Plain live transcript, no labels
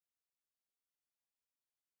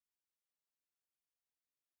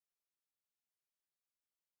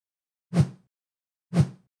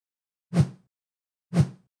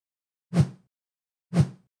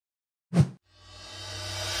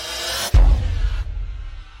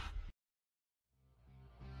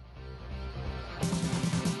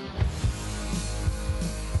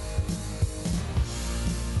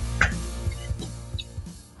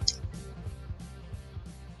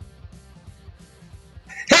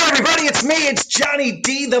everybody, it's me, it's Johnny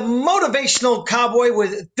D, the motivational cowboy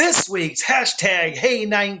with this week's hashtag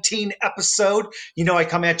Hey19 episode. You know I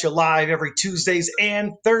come at you live every Tuesdays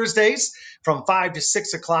and Thursdays from 5 to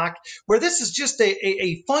 6 o'clock, where this is just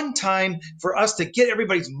a fun time for us to get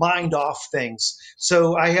everybody's mind off things.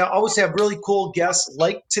 So I always have really cool guests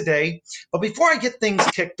like today. But before I get things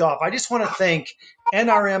kicked off, I just want to thank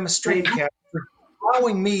NRM Streamcast for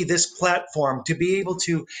allowing me this platform to be able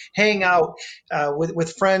to hang out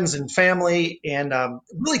with friends and family and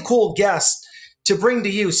really cool guests to bring to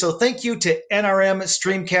you. So thank you to NRM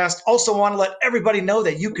Streamcast. Also want to let everybody know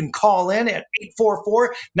that you can call in at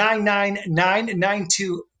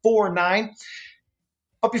 844-999-9249.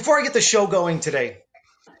 But before I get the show going today,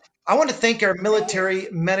 I want to thank our military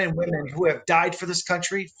men and women who have died for this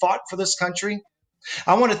country, fought for this country.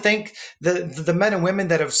 I want to thank the men and women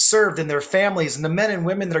that have served and their families, and the men and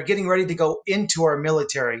women that are getting ready to go into our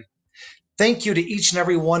military. Thank you to each and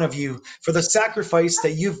every one of you for the sacrifice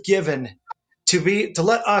that you've given to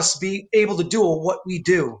let us be able to do what we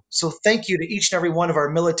do. So thank you to each and every one of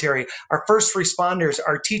our military, our first responders,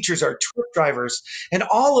 our teachers, our truck drivers, and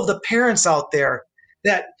all of the parents out there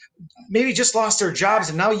that maybe just lost their jobs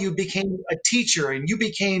and now you became a teacher and you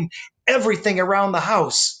became everything around the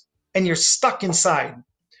house and you're stuck inside.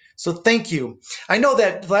 So thank you. I know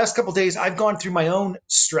that the last couple of days I've gone through my own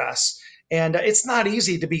stress, and it's not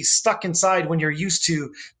easy to be stuck inside when you're used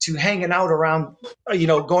to hanging out around,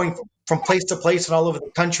 going from place to place and all over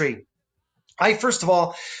the country. I first of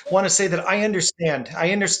all want to say that I understand.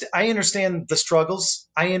 I understand the struggles.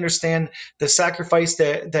 I understand the sacrifice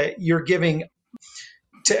that you're giving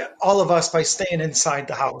to all of us by staying inside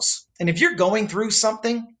the house. And if you're going through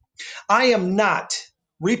something, I am not.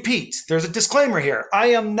 Repeat, there's a disclaimer here. I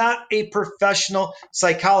am not a professional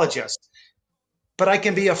psychologist, but I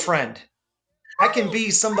can be a friend. I can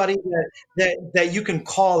be somebody that you can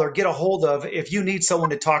call or get a hold of if you need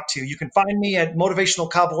someone to talk to. You can find me at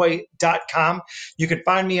motivationalcowboy.com. You can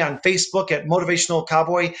find me on Facebook at Motivational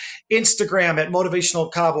Cowboy, Instagram at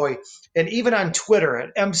Motivational Cowboy, and even on Twitter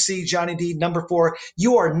at MCJohnnyD4.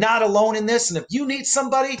 You are not alone in this, and if you need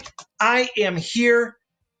somebody, I am here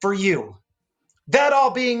for you. That all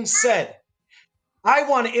being said, I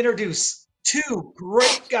want to introduce two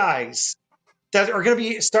great guys that are going to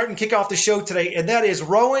be starting to kick off the show today, and that is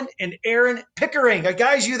Rowan and Aaron Pickering.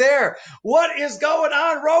 Guys, you there? What is going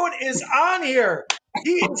on? Rowan is on here.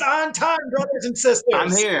 He is on time, brothers and sisters.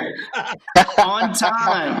 I'm here. On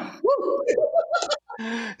time.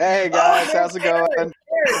 Hey, guys. How's it going?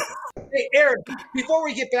 Aaron, before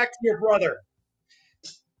we get back to your brother,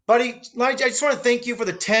 buddy, I just want to thank you for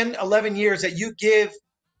the 10, 11 years that you gave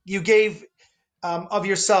of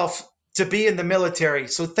yourself to be in the military.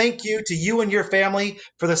 So thank you to you and your family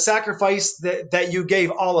for the sacrifice that you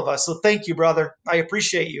gave all of us. So thank you, brother. I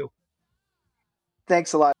appreciate you.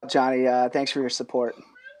 Thanks a lot, Johnny. Thanks for your support.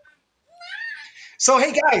 So,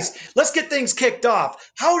 hey, guys, let's get things kicked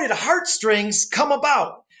off. How did Heartstrings come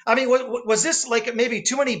about? I mean, was this like maybe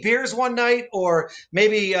too many beers one night or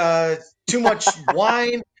maybe too much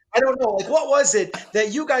wine? I don't know. Like, what was it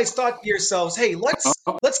that you guys thought to yourselves, hey,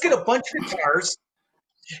 let's get a bunch of guitars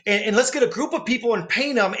and let's get a group of people and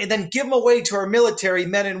paint them and then give them away to our military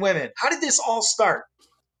men and women? How did this all start?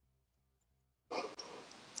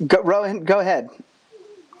 Rowan, go ahead.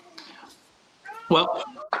 Well,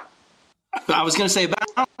 I was going to say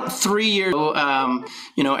about 3 years ago,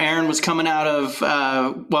 Aaron was coming out of,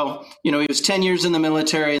 he was 10 years in the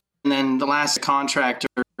military and then the last contractor.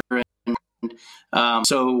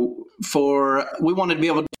 So we wanted to be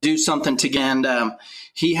able to do something together. And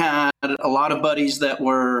he had a lot of buddies that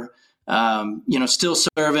were, still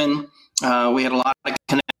serving. We had a lot of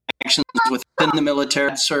connections within the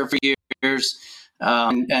military, served for years.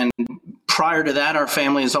 And prior to that, our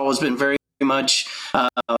family has always been very much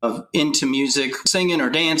into music, singing or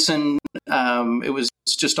dancing. It was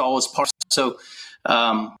just always part. So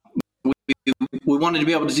we wanted to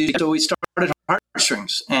be able to do. So we started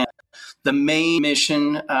Heartstrings, and the main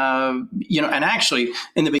mission, and actually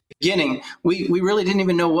in the beginning, we really didn't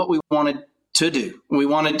even know what we wanted to do. We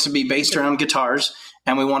wanted to be based around guitars,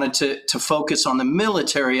 and we wanted to focus on the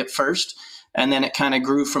military at first, and then it kind of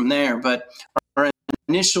grew from there. But our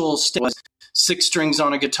initial state was 6 strings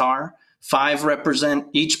on a guitar, 5 represent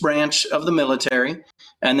each branch of the military,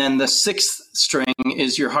 and then the 6th string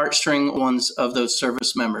is your heartstring ones of those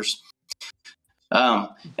service members.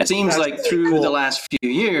 It seems like through the last few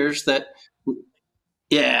years that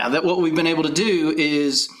what we've been able to do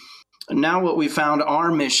is now what we found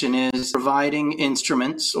our mission is providing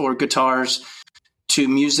instruments or guitars to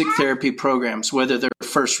music therapy programs, whether they're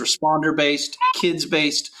first responder based, kids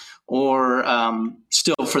based, or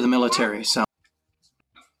still for the military. So.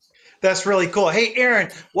 That's really cool. Hey, Aaron,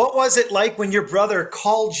 what was it like when your brother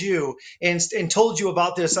called you and told you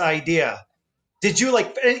about this idea? Did you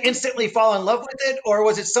like instantly fall in love with it, or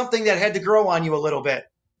was it something that had to grow on you a little bit?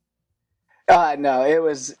 No, it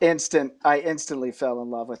was instant. I instantly fell in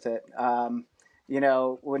love with it.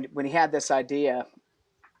 When he had this idea,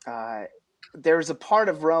 uh, there's a part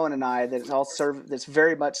of Rowan and I that is that's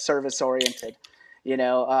very much service oriented.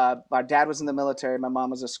 My dad was in the military. My mom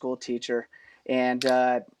was a school teacher, and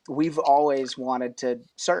we've always wanted to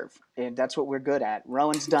serve, and that's what we're good at.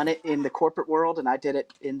 Rowan's done it in the corporate world, and I did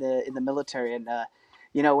it in the military. And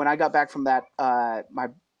when I got back from that, my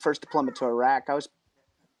first deployment to Iraq, I was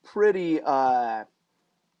pretty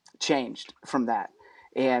changed from that,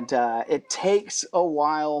 and it takes a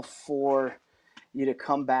while for you to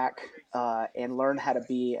come back and learn how to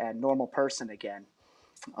be a normal person again.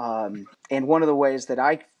 And one of the ways that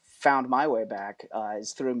I found my way back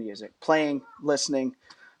is through music, playing, listening,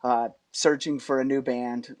 searching for a new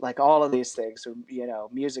band, like all of these things.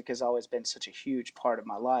 Music has always been such a huge part of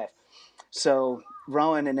my life. So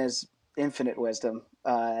Rowan, in his infinite wisdom,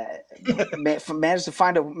 managed to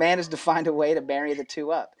find a way to marry the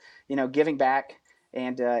two up. Giving back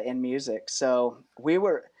and music. So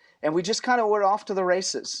we just kind of were off to the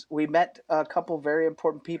races. We met a couple very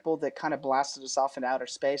important people that kind of blasted us off in outer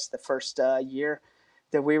space the first year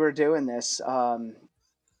that we were doing this. We're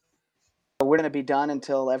going to be done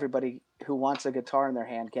until everybody who wants a guitar in their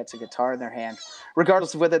hand gets a guitar in their hand,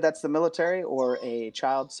 regardless of whether that's the military or a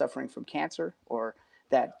child suffering from cancer or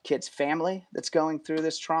that kid's family that's going through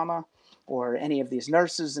this trauma, or any of these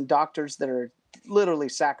nurses and doctors that are literally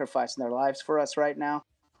sacrificing their lives for us right now.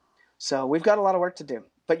 So we've got a lot of work to do.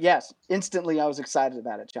 But yes, instantly I was excited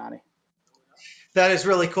about it, Johnny. That is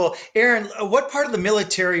really cool. Aaron, what part of the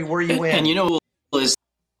military were you in? And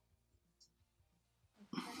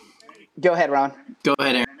go ahead, Ron. Go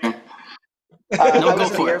ahead, Aaron. I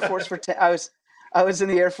was in the Air Force for I was in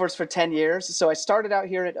the Air Force for 10 years. So I started out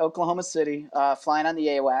here at Oklahoma City, flying on the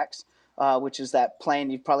AWACS, which is that plane.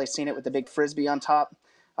 You've probably seen it with the big Frisbee on top.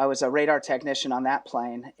 I was a radar technician on that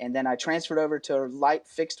plane. And then I transferred over to a light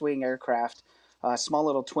fixed wing aircraft, a small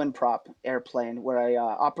little twin prop airplane where I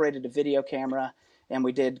operated a video camera, and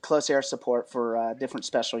we did close air support for different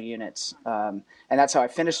special units. And that's how I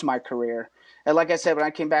finished my career. And like I said, when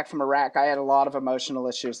I came back from Iraq, I had a lot of emotional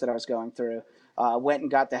issues that I was going through. Went and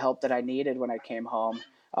got the help that I needed when I came home.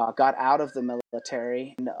 Got out of the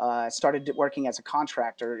military and started working as a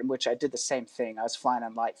contractor, in which I did the same thing. I was flying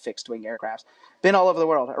on light fixed wing aircrafts. Been all over the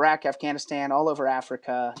world, Iraq, Afghanistan, all over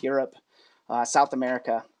Africa, Europe, South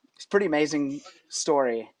America. It's a pretty amazing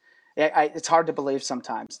story. It's hard to believe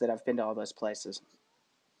sometimes that I've been to all those places.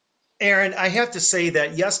 Aaron, I have to say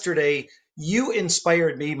that yesterday you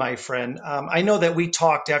inspired me, my friend. I know that we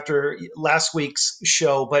talked after last week's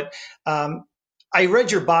show, but I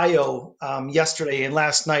read your bio yesterday and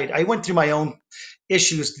last night. I went through my own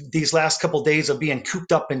issues these last couple of days of being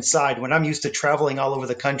cooped up inside when I'm used to traveling all over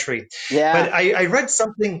the country. Yeah. But I read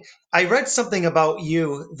something. I read something about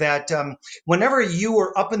you that whenever you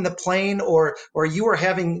were up in the plane or you were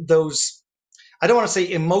having those, I don't want to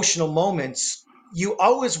say emotional moments, you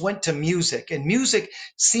always went to music, and music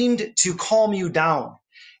seemed to calm you down.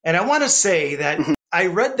 And I want to say that I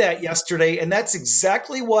read that yesterday, and that's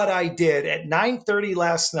exactly what I did at 9:30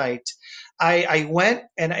 last night. I went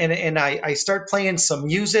and I started playing some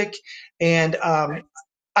music, and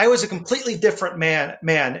I was a completely different man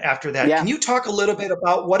after that. Yeah. Can you talk a little bit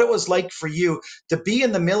about what it was like for you to be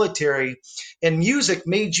in the military, and music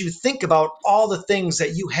made you think about all the things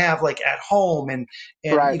that you have like at home and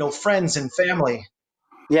Right. friends and family?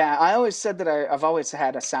 Yeah, I always said that I've always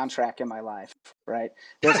had a soundtrack in my life, right?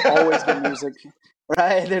 There's always been music,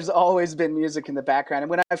 right? There's always been music in the background. And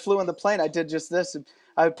when I flew on the plane, I did just this.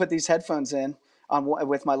 I would put these headphones in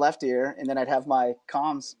with my left ear, and then I'd have my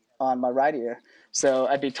comms on my right ear. So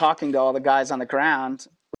I'd be talking to all the guys on the ground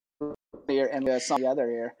ear and the song on the other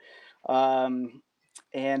ear.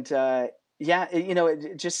 And yeah,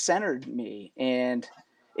 it just centered me. And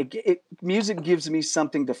music gives me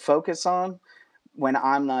something to focus on when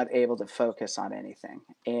I'm not able to focus on anything.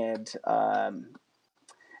 And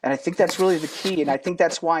I think that's really the key. And I think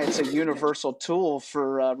that's why it's a universal tool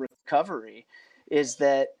for recovery, is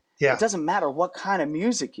that Yeah. it doesn't matter what kind of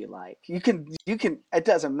music you like. You can, it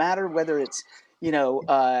doesn't matter whether it's,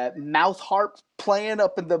 mouth harp playing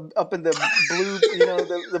up in the blue,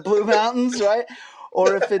 the Blue Mountains, right?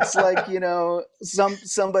 Or if it's like,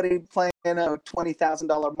 somebody playing a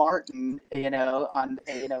 $20,000 Martin,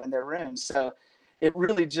 in their room. So it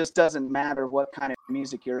really just doesn't matter what kind of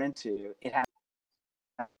music you're into. It has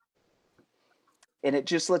and it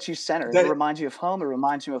just lets you center. It reminds you of home. It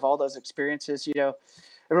reminds you of all those experiences. You know,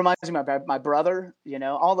 it reminds me of my brother. You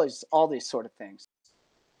know, all these sort of things.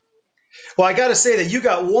 Well, I got to say that you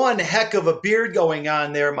got one heck of a beard going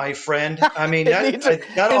on there, my friend. I mean, it needs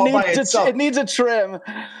a trim.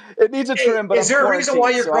 It needs a trim. But is there a reason why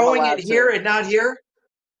you're growing it here and not here?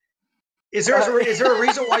 Is there a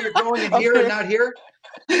reason why you're growing it here and not here?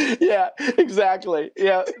 Yeah, exactly.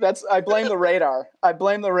 Yeah, I blame the radar. I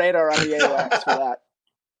blame the radar on the AWACS for that.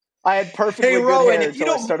 I had perfectly good hair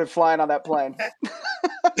until I started flying on that plane.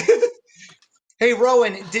 Hey,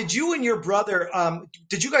 Rowan, did you and your brother,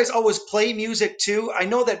 did you guys always play music too? I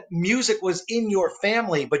know that music was in your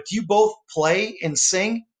family, but do you both play and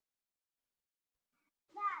sing?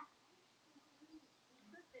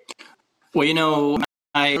 Well, you know,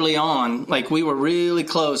 early on, like we were really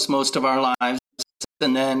close most of our lives.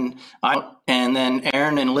 And then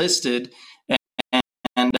Aaron enlisted,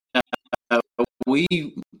 and we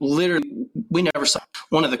never saw.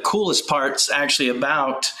 One of the coolest parts actually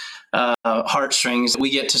about Heartstrings, we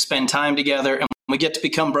get to spend time together and we get to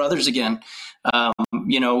become brothers again.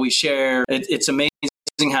 You know, we share. It's amazing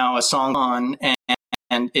how a song on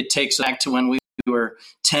and it takes back to when we were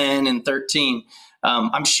 10 and 13.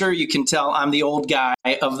 I'm sure you can tell I'm the old guy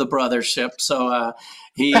of the brothership. So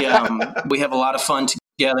we have a lot of fun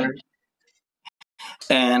together.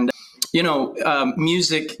 And, you know,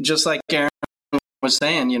 music, just like Aaron was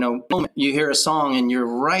saying, you know, you hear a song and you're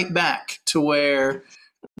right back to where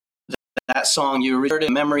that song, you heard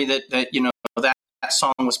a memory that you know, that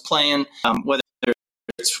song was playing, whether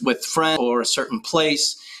it's with friends or a certain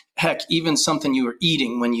place, heck, even something you were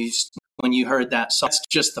eating when you heard that song. That's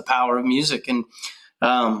just the power of music. And,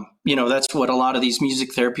 you know, that's what a lot of these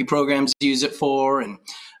music therapy programs use it for. And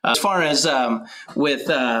as far as with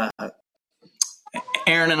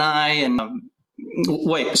Aaron and I, and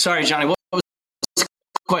wait, sorry, Johnny, what was the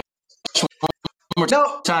question? One more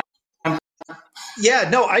time. Yeah,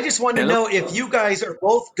 no, I just wanted to know if you guys are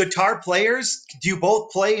both guitar players. Do you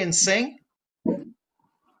both play and sing?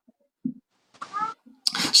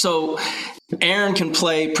 So Aaron can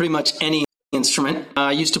play pretty much any instrument.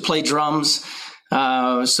 I used to play drums,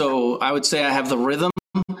 so I would say I have the rhythm.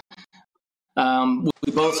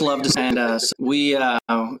 We both love to sing, and we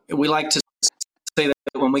like to say that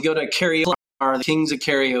when we go to karaoke, we are the kings of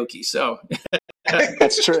karaoke. So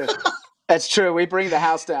that's true. That's true. We bring the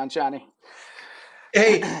house down, Johnny.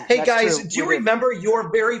 Hey guys, true. Do you remember your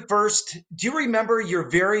very first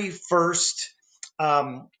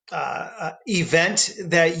event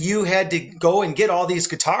that you had to go and get all these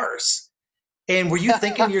guitars? And were you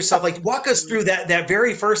thinking to yourself, like, walk us through that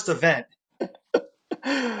very first event?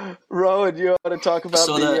 Rowan, you want to talk about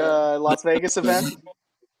the Las Vegas event?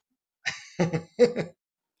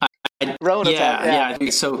 Rowan, yeah.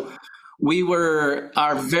 So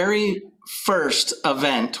our very first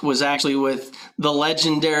event was actually with the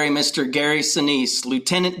legendary Mr. Gary Sinise,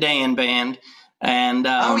 Lieutenant Dan Band. And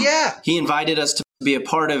he invited us to be a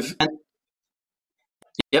part of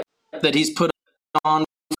that he's put on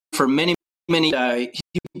for many. He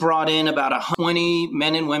brought in about 20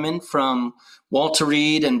 men and women from Walter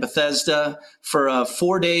Reed and Bethesda for a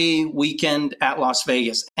 4-day weekend at Las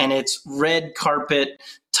Vegas. And it's red carpet,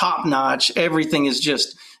 top notch. Everything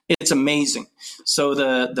is it's amazing. So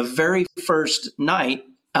the very first night,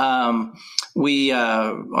 Friday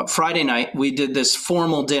night, we did this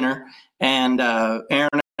formal dinner, and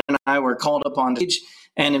Aaron and I were called up on stage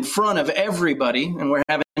and in front of everybody, and we're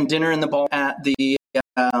having dinner in the ball at the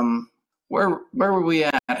where were we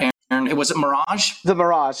at, Aaron? It was at Mirage? The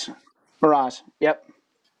Mirage. Yep.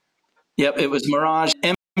 It was Mirage,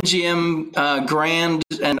 MGM Grand,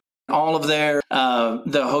 and all of their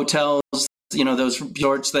the hotels, you know, those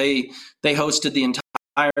resorts, they hosted the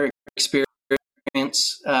entire experience. And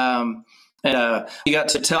you got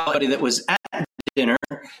to tell everybody that was at dinner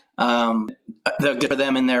for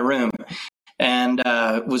them in their room. And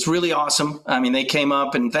it was really awesome. I mean, they came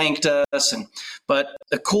up and thanked us. But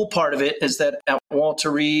the cool part of it is that at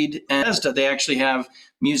Walter Reed and Bethesda, they actually have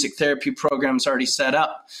music therapy programs already set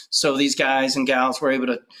up. So these guys and gals were able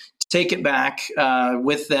to take it back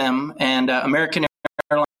with them. And American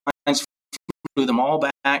Airlines flew them all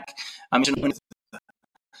back. I'm sure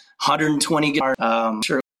 120 guitars. I'm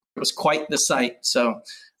sure it was quite the sight. So,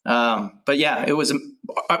 but yeah, it was.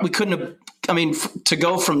 We couldn't have. I mean, to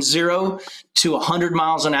go from 0 to 100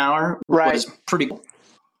 miles an hour was pretty cool.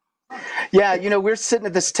 Yeah, you know, we're sitting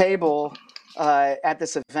at this table at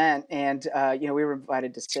this event, and you know, we were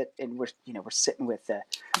invited to sit, and we're sitting with the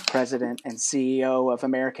president and CEO of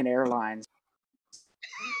American Airlines,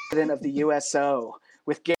 president of the USO,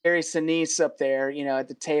 with Gary Sinise up there, at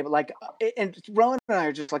the table, like, and Rowan and I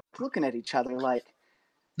are just like looking at each other like,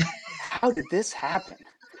 how did this happen?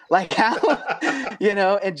 Like how,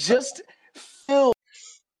 and just filled,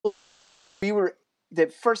 we were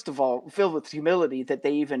that first of all, filled with humility that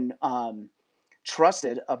they even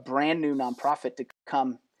trusted a brand new nonprofit to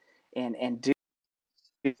come and do,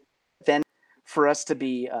 then for us to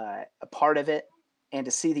be a part of it and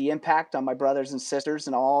to see the impact on my brothers and sisters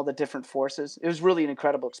and all the different forces. It was really an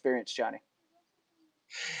incredible experience, Johnny.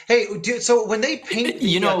 Hey, dude, so when they paint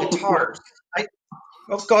the guitars,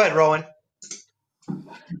 go ahead, Rowan.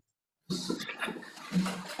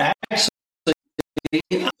 Actually,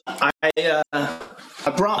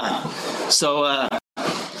 I brought so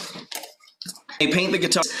they paint the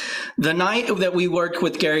guitar. The night that we worked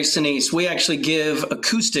with Gary Sinise, we actually give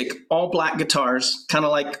acoustic all black guitars, kind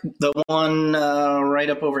of like the one right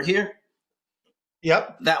up over here.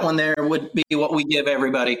 Yep. That one there would be what we give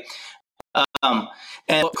everybody. And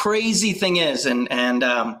the crazy thing is,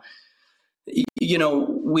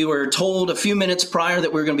 we were told a few minutes prior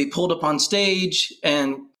that we were going to be pulled up on stage,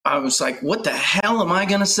 and I was like, what the hell am I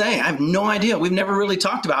going to say? I have no idea. We've never really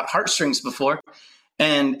talked about heartstrings before.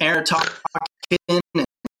 And Aaron talking, and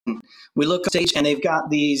we look on stage, and they've got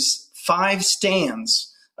these 5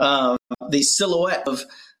 stands, the silhouette of,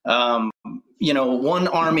 one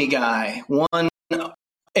Army guy, one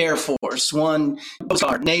Air Force, one Coast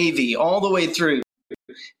Guard, Navy, all the way through.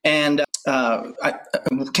 And I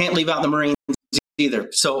can't leave out the Marines either.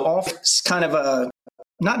 So all kind of a,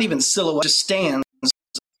 not even silhouette, just stands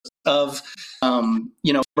of,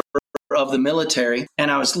 of the military. And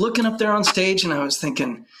I was looking up there on stage and I was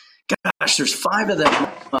thinking, gosh, there's 5 of them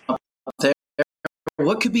up there.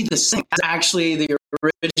 What could be the same? Actually, the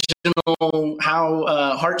original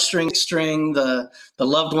how Heartstring String, the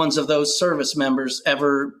loved ones of those service members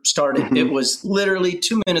ever started. Mm-hmm. It was literally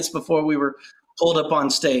 2 minutes before we were pulled up on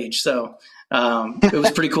stage. So it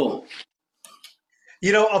was pretty cool.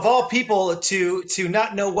 Of all people to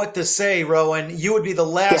not know what to say, Rowan, you would be the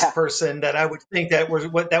last person that I would think that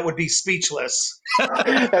would be speechless.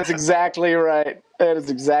 That's exactly right. That is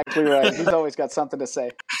exactly right. He's always got something to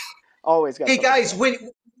say. Always got. Hey guys,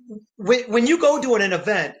 when you go to an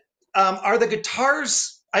event, are the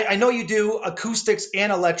guitars? I know you do acoustics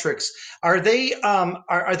and electrics. Are they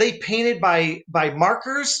painted by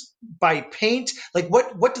markers, by paint? Like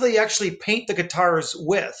what do they actually paint the guitars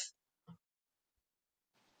with?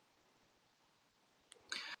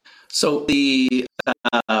 So it's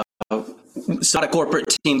not a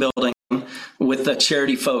corporate team building with a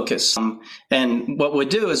charity focus. And what we'll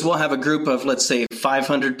do is we'll have a group of, let's say,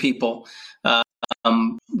 500 people.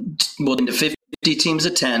 We'll into 50 teams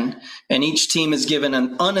of 10, and each team is given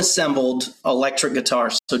an unassembled electric guitar.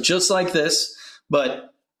 So just like this,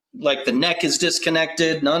 but like the neck is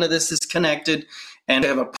disconnected, none of this is connected, and we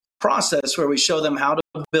have a process where we show them how to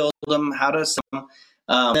build them, how to assemble them.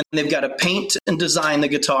 Then they've got to paint and design the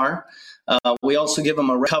guitar. We also give them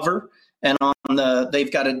a cover, and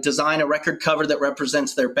they've got to design a record cover that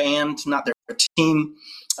represents their band, not their team.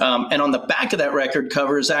 And on the back of that record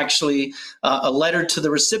cover is actually a letter to the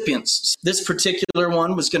recipients. This particular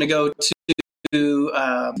one was going to go to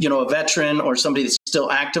a veteran or somebody that's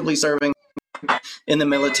still actively serving in the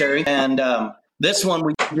military. And this one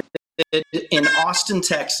we did in Austin,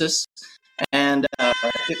 Texas, and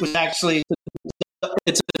it was actually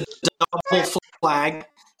it's a double flag.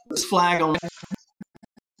 This flag on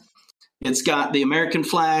it's got the American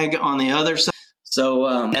flag on the other side. So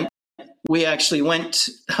and we actually went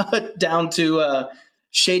down to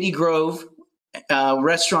Shady Grove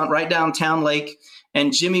restaurant right downtown Lake,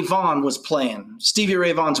 and Jimmy Vaughn was playing, Stevie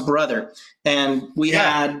Ray Vaughan's brother, and we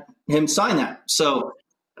had him sign that. So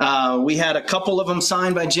we had a couple of them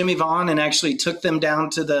signed by Jimmy Vaughn, and actually took them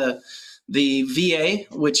down to the VA,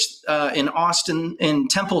 which in Austin, in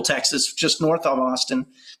Temple, Texas, just north of Austin.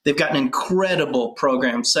 They've got an incredible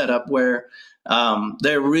program set up where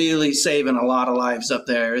they're really saving a lot of lives up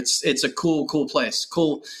there. It's a cool place,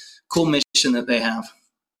 cool mission that they have.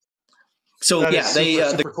 So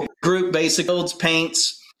the cool group basically builds,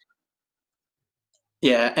 paints.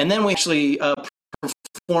 Yeah, and then we actually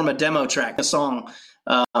perform a demo track, a song,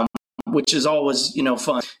 which is always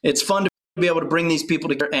fun. It's fun to be able to bring these people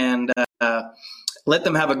together and let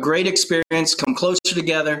them have a great experience, come closer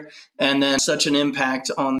together, and then such an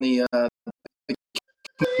impact on the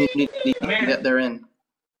community that they're in.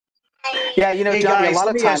 Yeah, Johnny, guys, a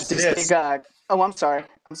lot of times these big, I'm sorry.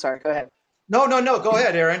 Go ahead. No. Go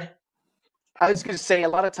ahead, Aaron. I was going to say, a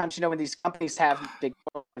lot of times, when these companies have big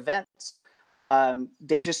events,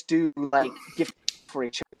 they just do like gift for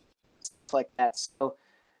each other, like that. So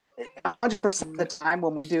 100% of the time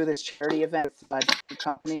when we do this charity event with different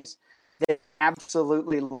companies, they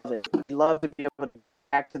absolutely love it. They love to be able to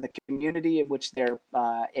back to the community in which they're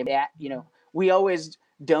at. We always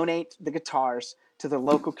donate the guitars to the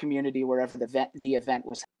local community wherever the event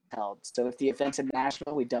was held. So if the event's in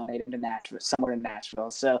Nashville, we donate them to Nashville, somewhere in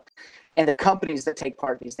Nashville. So, and the companies that take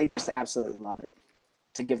part in these, they just absolutely love it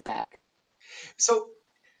to give back. So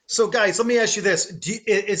guys, let me ask you this.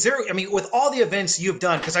 Is there, with all the events you've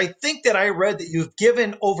done, because I think that I read that you've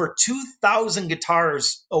given over 2,000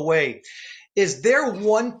 guitars away. Is there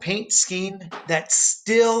one paint scheme that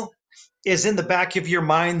still is in the back of your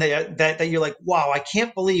mind that you're like, wow, I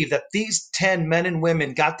can't believe that these 10 men and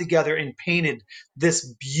women got together and painted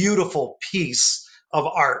this beautiful piece of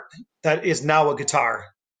art that is now a guitar?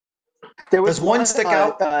 Does one stick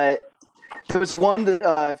out? There was one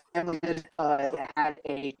that family had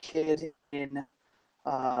a kid in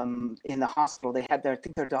the hospital. They had I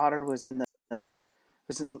think their daughter was in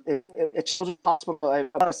a children's hospital. I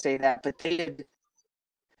want to say that, but they had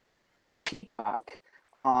peacock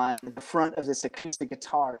on the front of this acoustic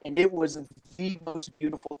guitar, and it was the most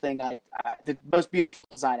beautiful thing. The most beautiful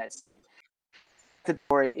design I'd seen.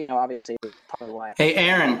 Obviously, probably why. Hey,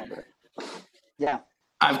 Aaron. Yeah.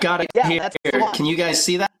 I've got it here. Can you guys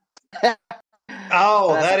see that?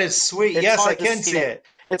 Oh, that is sweet. Yes, I can see it.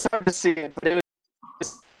 It's hard to see it, but it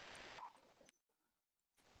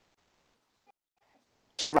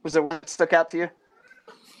was there one that stuck out to you?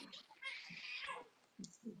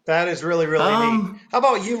 That is really, really neat. How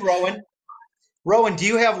about you, Rowan? Rowan, do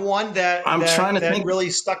you have one that really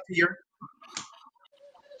stuck to your?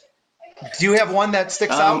 Do you have one that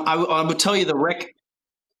sticks out? I would tell you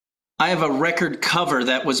I have a record cover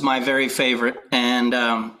that was my very favorite, and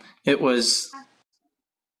it was.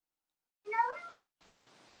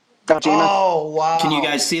 Oh, wow. Can you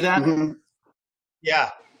guys see that? Mm-hmm.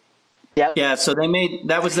 Yeah. Yeah, so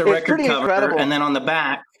that was the record cover. Incredible. And then on the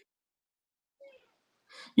back,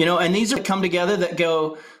 and these are come together that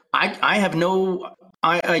go, I have no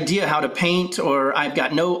idea how to paint, or I've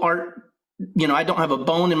got no art, I don't have a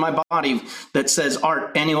bone in my body that says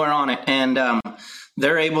art anywhere on it. And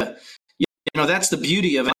they're able to, that's the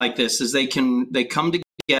beauty of it like this, is they come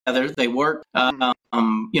together, they work,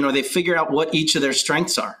 they figure out what each of their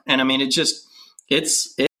strengths are. And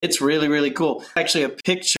it's really, really cool. Actually a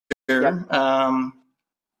picture, I'm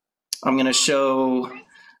going to show,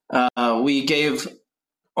 we gave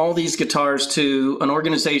all these guitars to an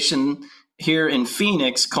organization here in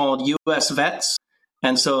Phoenix called US Vets.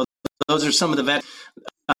 And so those are some of the vets.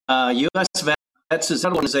 US Vets is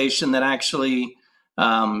an organization that actually,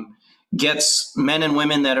 gets men and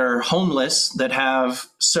women that are homeless, that have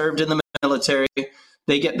served in the military.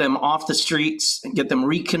 They get them off the streets and get them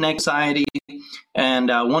reconnect society. And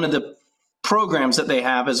one of the programs that they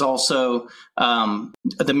have is also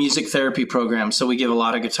the music therapy program. So we give a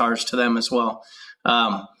lot of guitars to them as well.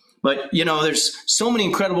 But, there's so many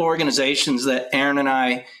incredible organizations that Aaron and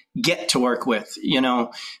I get to work with.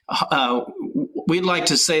 We'd like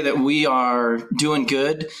to say that we are doing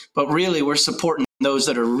good, but really we're supporting those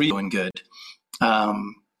that are really doing good.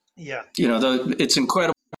 It's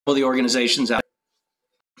incredible, the organizations out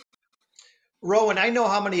there. Rowan, I know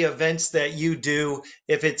how many events that you do,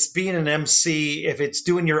 if it's being an MC, if it's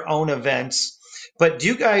doing your own events, but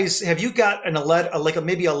have you gotten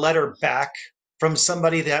maybe a letter back from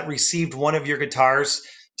somebody that received one of your guitars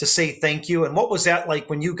to say thank you? And what was that like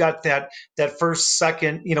when you got that first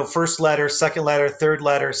letter, second letter, third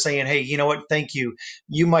letter saying, hey, you know what? Thank you.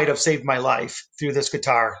 You might have saved my life through this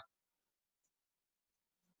guitar.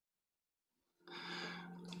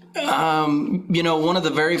 One of the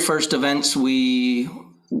very first events we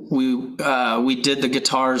did the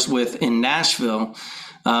guitars with in Nashville,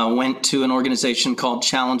 went to an organization called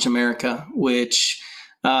Challenge America, which,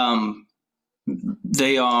 a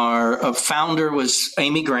founder was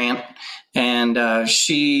Amy Grant, and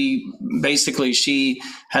she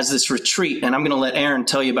has this retreat, and I'm going to let Aaron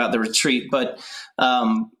tell you about the retreat, but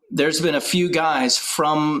there's been a few guys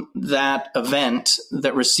from that event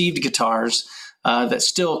that received guitars that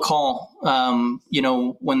still call,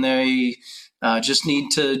 when they just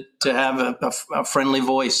need to have a friendly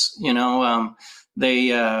voice. I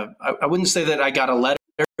wouldn't say that I got a letter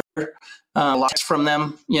lots from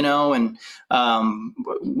them, and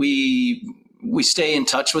we stay in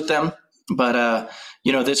touch with them. But,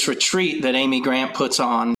 this retreat that Amy Grant puts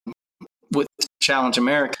on with Challenge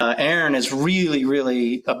America, Aaron is really,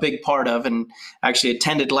 really a big part of, and actually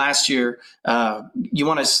attended last year. You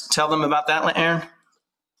want to tell them about that, Aaron?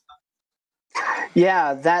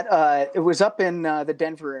 Yeah, that it was up in the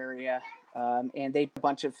Denver area, and they had a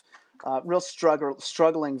bunch of real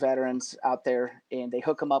struggling veterans out there, and they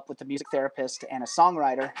hook them up with a music therapist and a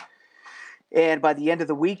songwriter. And by the end of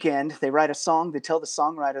the weekend, they write a song. They tell the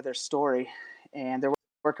songwriter their story, and they're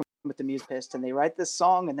working with the music therapist, and they write this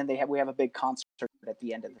song, and then we have a big concert at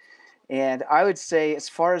the end of it. And I would say, as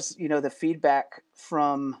far as the feedback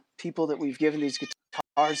from people that we've given these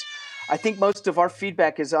guitars, I think most of our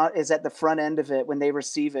feedback is at the front end of it when they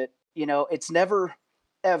receive it. It's never,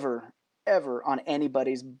 ever on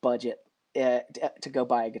anybody's budget to go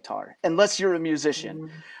buy a guitar, unless you're a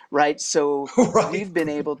musician, right? So right. We've been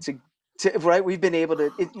able to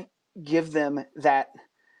give them that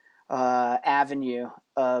avenue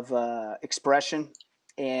of expression.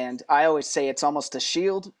 And I always say it's almost a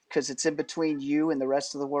shield, because it's in between you and the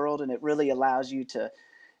rest of the world, and it really allows you to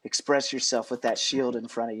express yourself with that shield in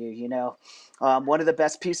front of you. One of the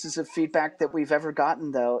best pieces of feedback that we've ever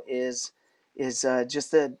gotten, though, is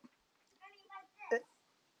just the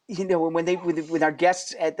when our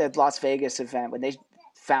guests at the Las Vegas event, when they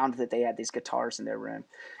found that they had these guitars in their room,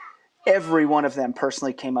 every one of them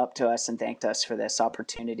personally came up to us and thanked us for this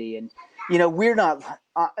opportunity. And we're not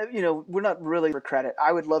really for credit.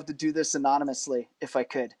 I would love to do this anonymously if I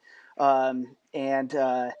could, because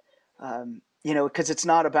it's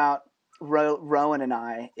not about Rowan and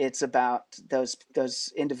I. It's about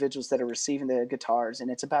those individuals that are receiving the guitars,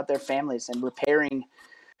 and it's about their families and repairing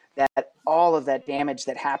all of that damage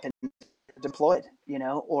that happened deployed,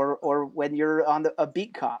 or when you're on a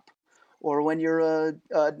beat cop, or when you're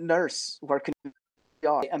a nurse working.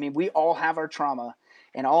 I mean, we all have our trauma,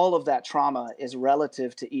 and all of that trauma is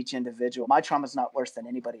relative to each individual. My trauma is not worse than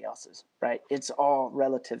anybody else's, right? It's all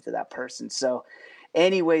relative to that person. So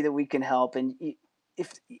any way that we can help, and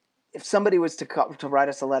if somebody was to write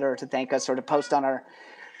us a letter or to thank us or to post on our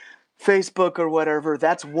Facebook or whatever,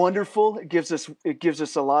 that's wonderful. It gives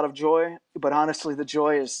us a lot of joy. But honestly, the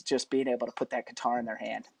joy is just being able to put that guitar in their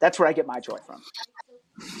hand. That's where I get my joy from.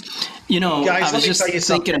 Guys, I was just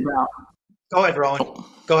thinking about. Go ahead, Rowan.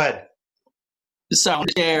 Go ahead. So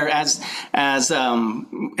there, as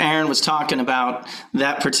Aaron was talking about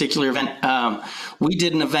that particular event, we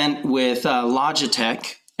did an event with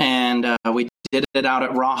Logitech, and we did it out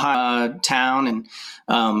at Rawhide Town.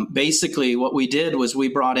 And basically what we did was we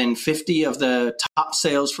brought in 50 of the top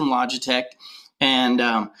sales from Logitech,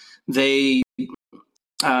 and they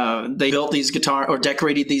built these guitars or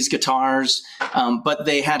decorated these guitars, but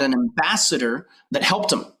they had an ambassador that helped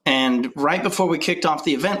them. And right before we kicked off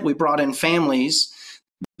the event, we brought in families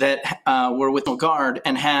that were with National Guard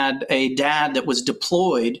and had a dad that was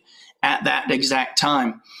deployed at that exact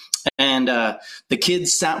time. And the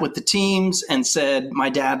kids sat with the teams and said, my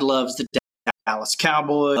dad loves the Dallas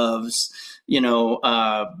Cowboys, loves,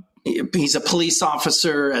 he's a police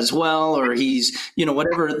officer as well, or he's,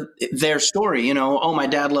 whatever their story, oh, my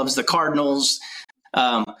dad loves the Cardinals.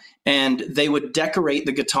 And they would decorate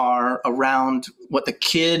the guitar around what the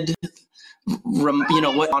kid,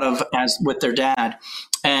 what thought of as with their dad.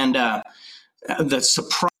 And the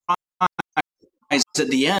surprise at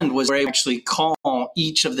the end was they actually call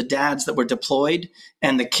each of the dads that were deployed,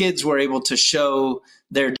 and the kids were able to show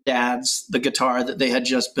their dads the guitar that they had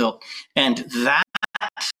just built. And that,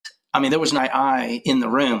 there was an eye in the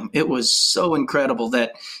room. It was so incredible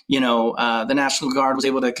that, the National Guard was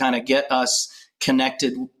able to kind of get us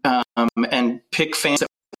connected and pick fans that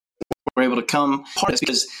were able to come part of this,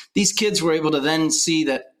 because these kids were able to then see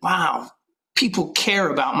that, wow, people care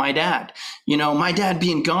about my dad. My dad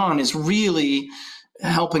being gone is really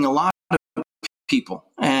helping a lot of people,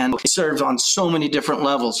 and it served on so many different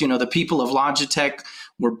levels. The people of Logitech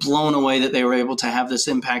were blown away that they were able to have this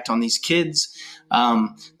impact on these kids.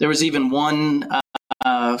 There was even one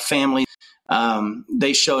family,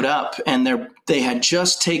 they showed up, and they had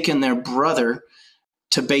just taken their brother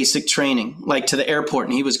to basic training, like to the airport,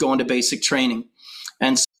 and he was going to basic training.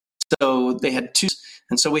 And so they had two.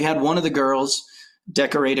 And so we had one of the girls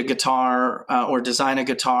decorate a guitar or design a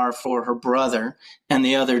guitar for her brother, and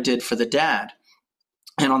the other did for the dad.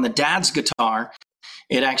 And on the dad's guitar,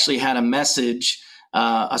 it actually had a message,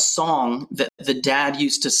 a song that the dad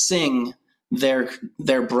used to sing their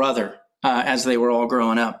brother as they were all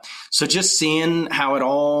growing up. So just seeing how it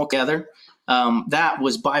all together, that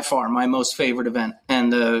was by far my most favorite event,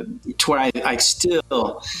 and to where I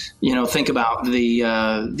still, think about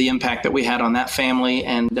the impact that we had on that family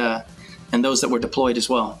and those that were deployed as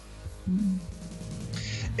well.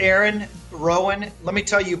 Aaron, Rowan, let me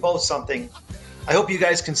tell you both something. I hope you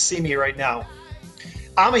guys can see me right now.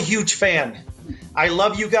 I'm a huge fan. I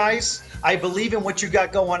love you guys. I believe in what you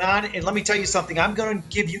got going on, and let me tell you something. I'm going to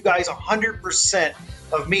give you guys 100%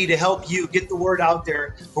 of me to help you get the word out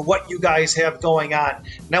there for what you guys have going on.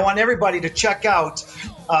 And I want everybody to check out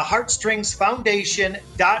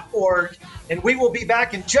heartstringsfoundation.org. And we will be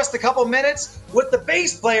back in just a couple minutes with the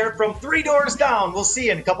bass player from Three Doors Down. We'll see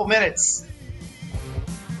you in a couple minutes.